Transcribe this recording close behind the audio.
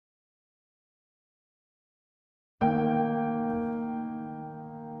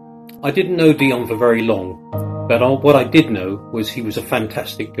I didn't know Deon for very long, but what I did know was he was a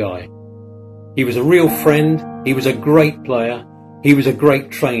fantastic guy. He was a real friend, he was a great player, he was a great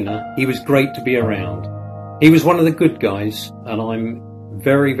trainer, he was great to be around. He was one of the good guys, and I'm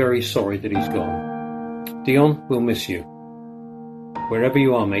very, very sorry that he's gone. Deon, we'll miss you. Wherever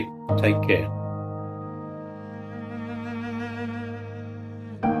you are, mate, take care.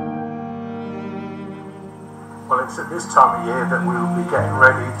 Well, it's at this time of year that we will be getting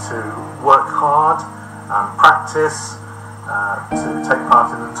ready to work hard and practice to take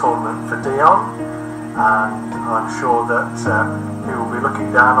part in the tournament for Deon, and I'm sure that he will be looking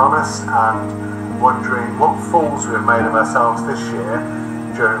down on us and wondering what fools we have made of ourselves this year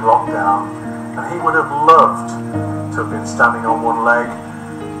during lockdown. And he would have loved to have been standing on one leg,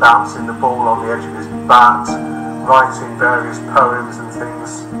 bouncing the ball on the edge of his bat, writing various poems and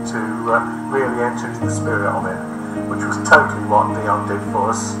things to really enter into the spirit of it, which was totally what Deon did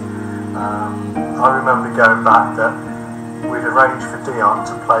for us. I remember going back that we'd arranged for Deon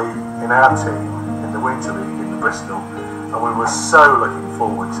to play in our team in the Winter League in Bristol, and we were so looking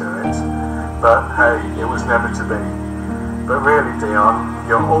forward to it, but hey, it was never to be. But really, Deon,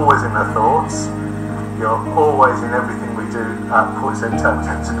 you're always in our thoughts, you're always in everything we do at Portishead Table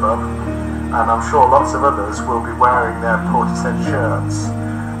Tennis Club, and I'm sure lots of others will be wearing their Portishead shirts.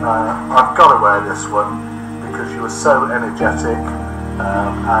 I've got to wear this one because you were so energetic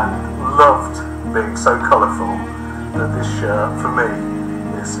and loved being so colourful that this shirt for me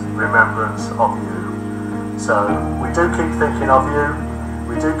is remembrance of you. So we do keep thinking of you,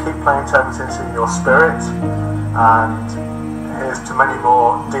 we do keep playing table tennis in your spirit, and here's to many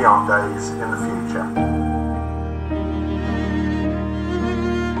more Deon days in the future.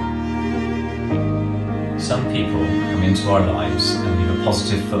 Some people come into our lives and leave a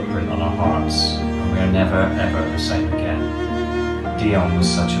positive footprint on our hearts, and we are never ever the same again. Deon was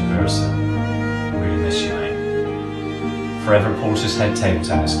such a person. Really miss you, mate. Forever Portishead Table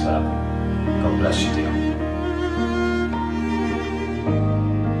Tennis Club. God bless you, Deon.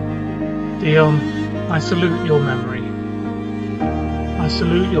 Deon, I salute your memory. I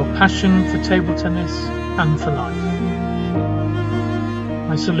salute your passion for table tennis and for life.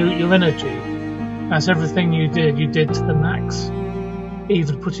 I salute your energy, as everything you did to the max,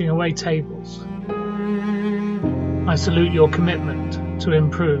 even putting away tables. I salute your commitment to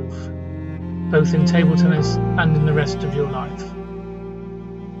improve, both in table tennis and in the rest of your life.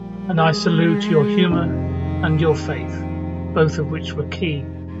 And I salute your humour and your faith, both of which were key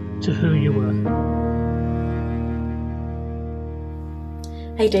to who you were.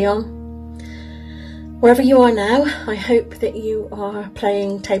 Hey Deon, wherever you are now, I hope that you are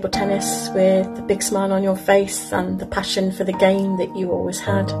playing table tennis with a big smile on your face and the passion for the game that you always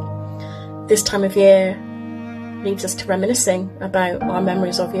had. This time of year leads us to reminiscing about our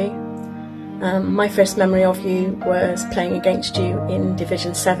memories of you. My first memory of you was playing against you in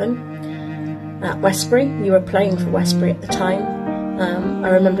Division 7 at Westbury. You were playing for Westbury at the time. I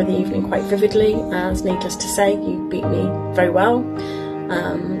remember the evening quite vividly, as needless to say, you beat me very well.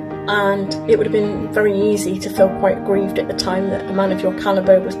 And it would have been very easy to feel quite aggrieved at the time that a man of your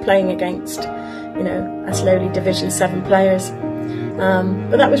calibre was playing against, as lowly Division 7 players.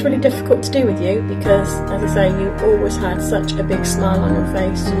 But that was really difficult to do with you because, as I say, you always had such a big smile on your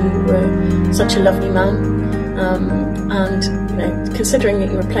face. You were such a lovely man. And considering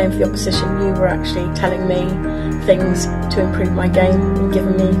that you were playing for the opposition, you were actually telling me things to improve my game and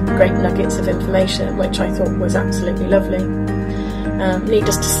giving me great nuggets of information, which I thought was absolutely lovely.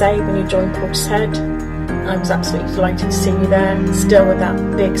 Needless to say, when you joined Portishead, I was absolutely delighted to see you there, still with that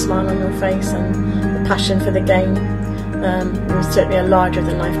big smile on your face and the passion for the game. You were certainly a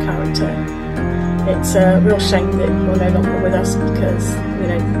larger-than-life character. It's a real shame that you're no longer with us because,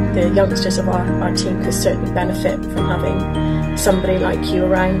 the youngsters of our team could certainly benefit from having somebody like you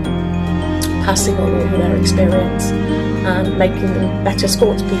around, passing on all of their experience and making them better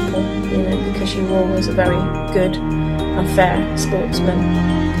sports people, because you were always a very good and fair sportsman.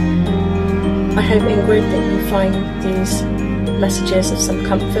 I hope, Ingrid, that you find these messages of some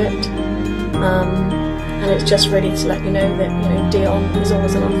comfort, and it's just really to let you know that Deon is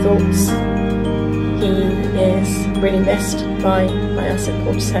always in our thoughts. He is really missed by us at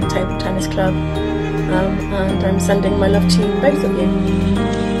Portishead Table Tennis Club, and I'm sending my love to both of you.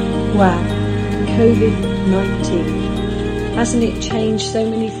 Wow, COVID-19. Hasn't it changed so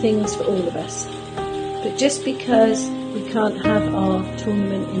many things for all of us? But just because we can't have our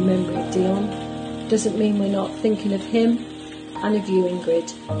tournament in memory of Deon doesn't mean we're not thinking of him and of you,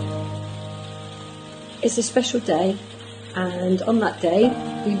 Ingrid. It's a special day, and on that day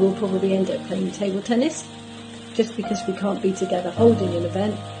we will probably end up playing table tennis, just because we can't be together holding an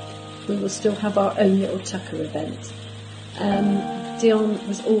event. we will still have our own little Tucker event. Deon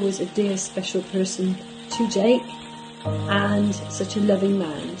was always a dear special person to Jake and such a loving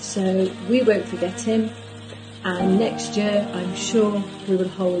man, so we won't forget him, and next year I'm sure we will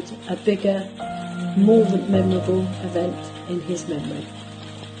hold a bigger, more memorable event in his memory.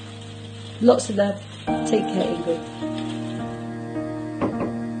 Lots of love. Take care, Ingrid.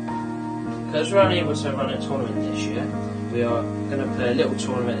 Because we're unable to run a tournament this year, we are going to play a little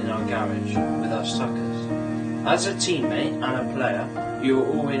tournament in our garage with us Tuckers. As a teammate and a player, you were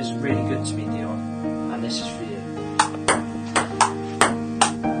always really good to me, Deon, and this is for you.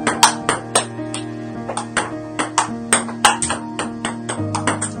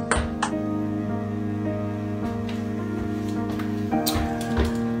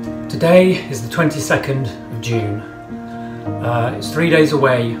 Today is the 22nd of June. It's 3 days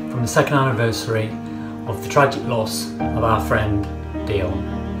away from the second anniversary of the tragic loss of our friend Deon.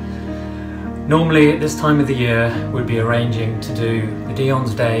 Normally at this time of the year we'd be arranging to do the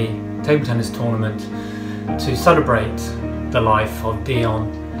Deon's Day table tennis tournament to celebrate the life of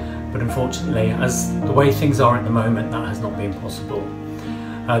Deon, but unfortunately, as the way things are at the moment, that has not been possible.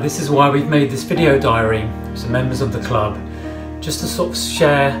 This is why we've made this video diary with some members of the club, just to sort of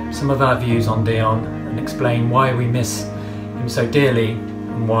share some of our views on Deon and explain why we miss him so dearly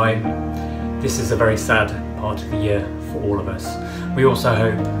and why this is a very sad part of the year for all of us. We also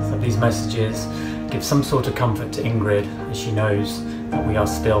hope that these messages give some sort of comfort to Ingrid, as she knows that we are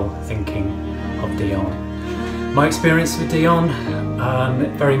still thinking of Deon. My experience with Deon,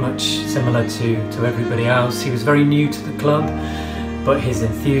 very much similar to everybody else. He was very new to the club, but his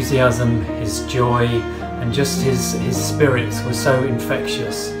enthusiasm, his joy, and just his spirits were so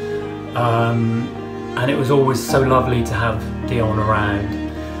infectious, and it was always so lovely to have Deon around.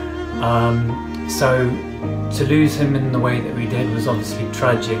 So to lose him in the way that we did was obviously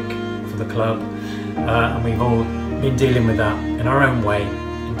tragic for the club, and we've all been dealing with that in our own way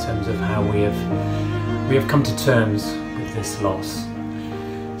in terms of how we have come to terms with this loss.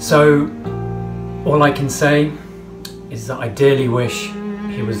 So all I can say is that I dearly wish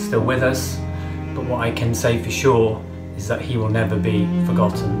he was still with us, but what I can say for sure is that he will never be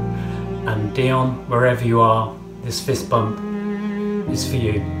forgotten. And Deon, wherever you are, this fist bump is for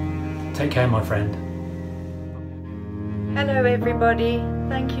you. Take care, my friend. Hello everybody,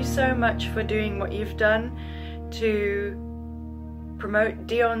 thank you so much for doing what you've done to promote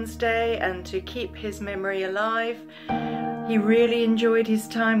Deon's Day and to keep his memory alive. He really enjoyed his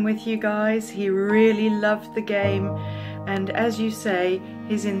time with you guys, he really loved the game, and as you say,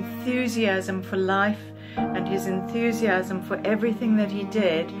 his enthusiasm for life and his enthusiasm for everything that he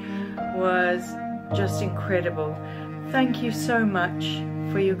did was just incredible. Thank you so much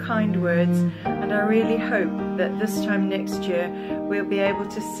for your kind words, and I really hope that this time next year we'll be able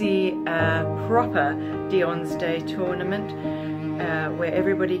to see a proper Deon's Day tournament where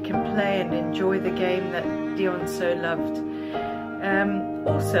everybody can play and enjoy the game that Deon so loved.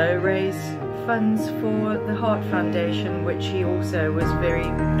 Also raise funds for the Heart Foundation, which he also was very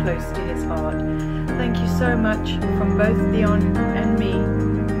close to his heart. Thank you so much from both Deon and me.